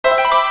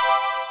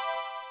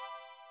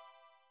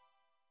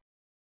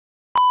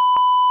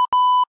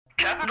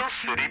Capital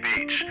City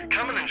Beach.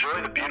 Come and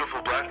enjoy the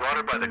beautiful black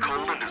water by the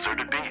cold and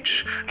deserted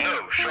beach.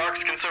 No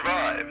sharks can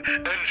survive.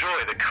 Enjoy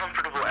the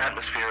comfortable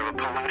atmosphere of a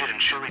polluted and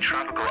chilly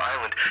tropical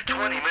island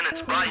 20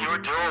 minutes by your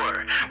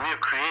door. We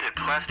have created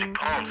plastic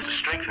palms to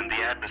strengthen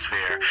the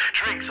atmosphere.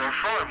 Drinks are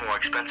far more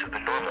expensive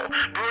than normal.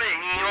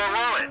 Bring your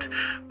wallet.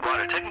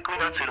 Water technically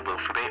not suitable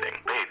for bathing.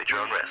 Bathe at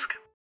your own risk.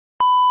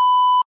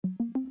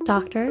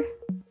 Doctor,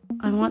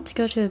 I want to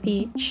go to a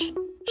beach.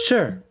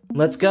 Sure,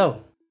 let's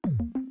go.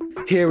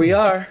 Here we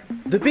are,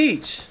 the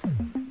beach.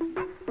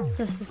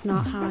 This is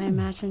not how I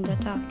imagined it,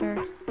 Doctor.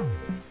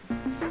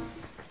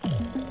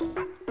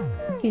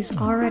 He's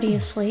already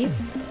asleep?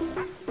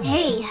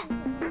 Hey,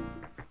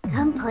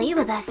 come play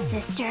with us,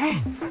 sister.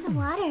 The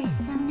water is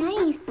so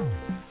nice.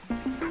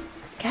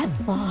 Get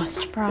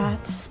lost,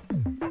 brats.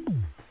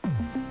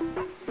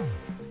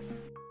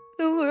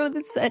 The world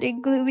is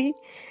getting gloomy.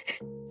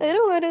 I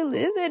don't want to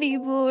live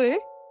anymore.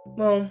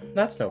 Well,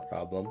 that's no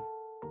problem.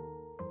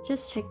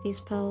 Just take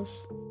these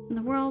pills, and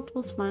the world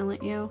will smile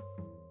at you.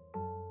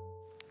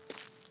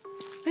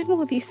 When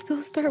will these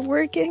pills start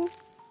working?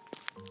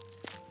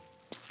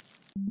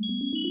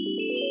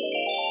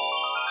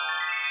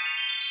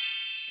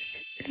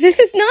 This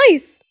is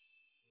nice!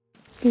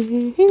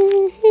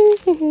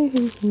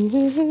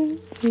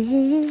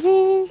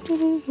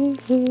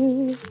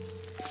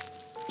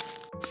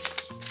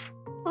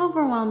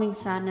 Overwhelming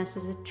sadness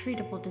is a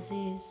treatable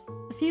disease.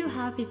 A few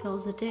happy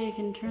pills a day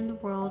can turn the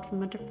world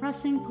from a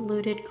depressing,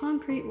 polluted,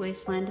 concrete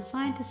wasteland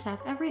designed to sap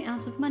every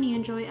ounce of money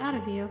and joy out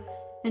of you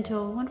into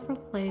a wonderful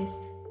place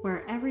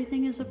where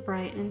everything is a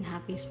bright and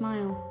happy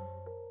smile.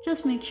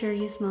 Just make sure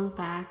you smile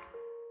back.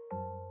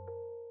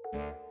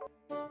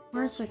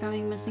 Words are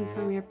going missing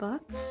from your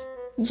books?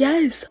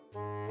 Yes!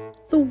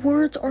 The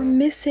words are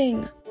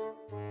missing!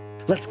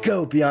 Let's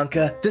go,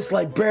 Bianca. This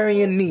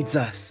librarian needs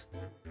us.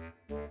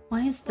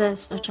 Why is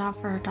this a job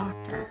for a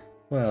doctor?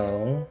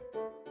 Well,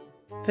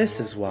 this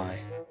is why.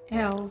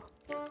 Ew.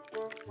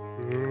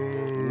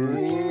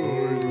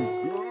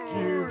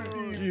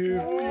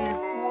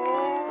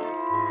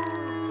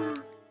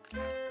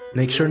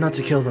 Make sure not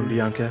to kill them,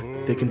 Bianca.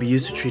 They can be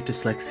used to treat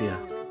dyslexia.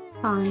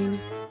 Fine.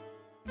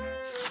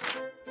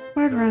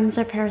 Wordworms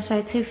are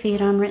parasites who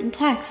feed on written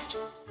text.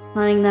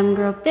 Letting them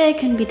grow big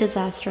can be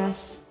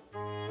disastrous.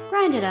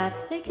 Grinded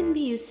up, they can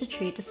be used to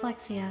treat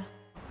dyslexia.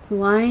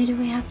 Why do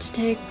we have to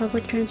take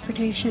public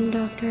transportation,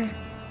 Doctor?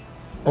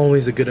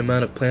 Always a good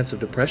amount of plants of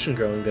depression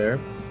growing there.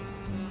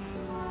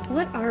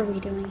 What are we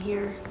doing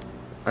here?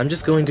 I'm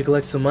just going to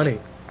collect some money.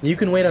 You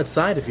can wait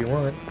outside if you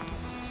want.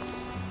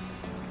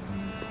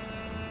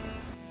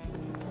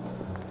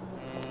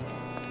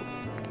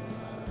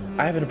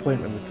 I have an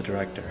appointment with the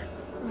director.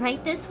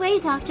 Right this way,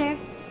 Doctor.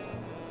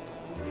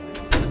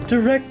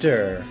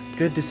 Director!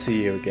 Good to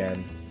see you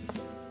again.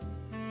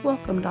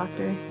 Welcome,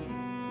 Doctor.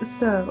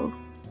 So,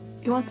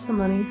 you want some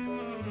money?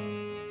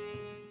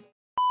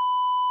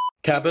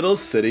 Capital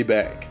City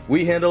Bank.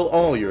 We handle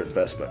all your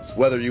investments,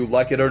 whether you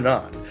like it or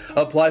not.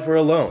 Apply for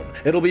a loan.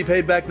 It'll be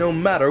paid back no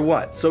matter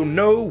what, so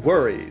no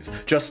worries.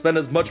 Just spend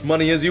as much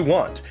money as you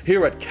want.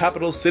 Here at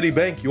Capital City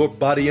Bank, your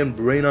body and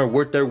brain are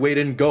worth their weight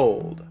in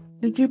gold.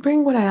 Did you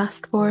bring what I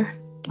asked for,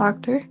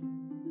 Doctor?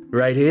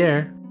 Right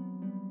here.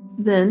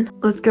 Then,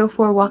 let's go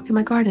for a walk in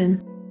my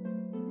garden.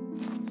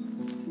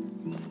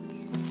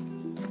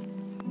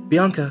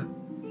 Bianca,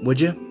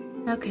 would you?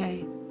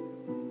 Okay.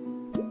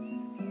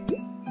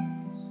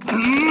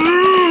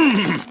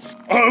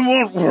 I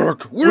want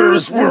work. Where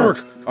is work?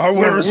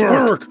 Where is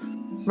work?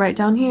 Right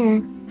down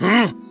here.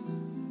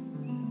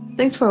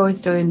 Thanks for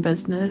always doing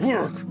business.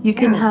 You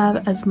can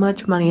have as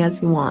much money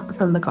as you want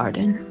from the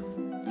garden.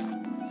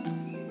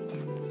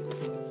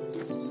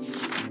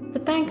 The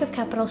Bank of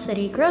Capital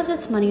City grows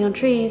its money on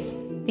trees.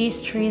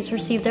 These trees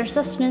receive their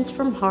sustenance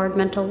from hard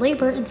mental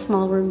labor in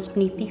small rooms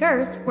beneath the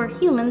earth, where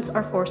humans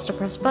are forced to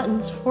press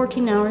buttons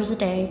 14 hours a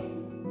day.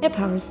 It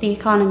powers the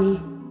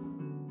economy.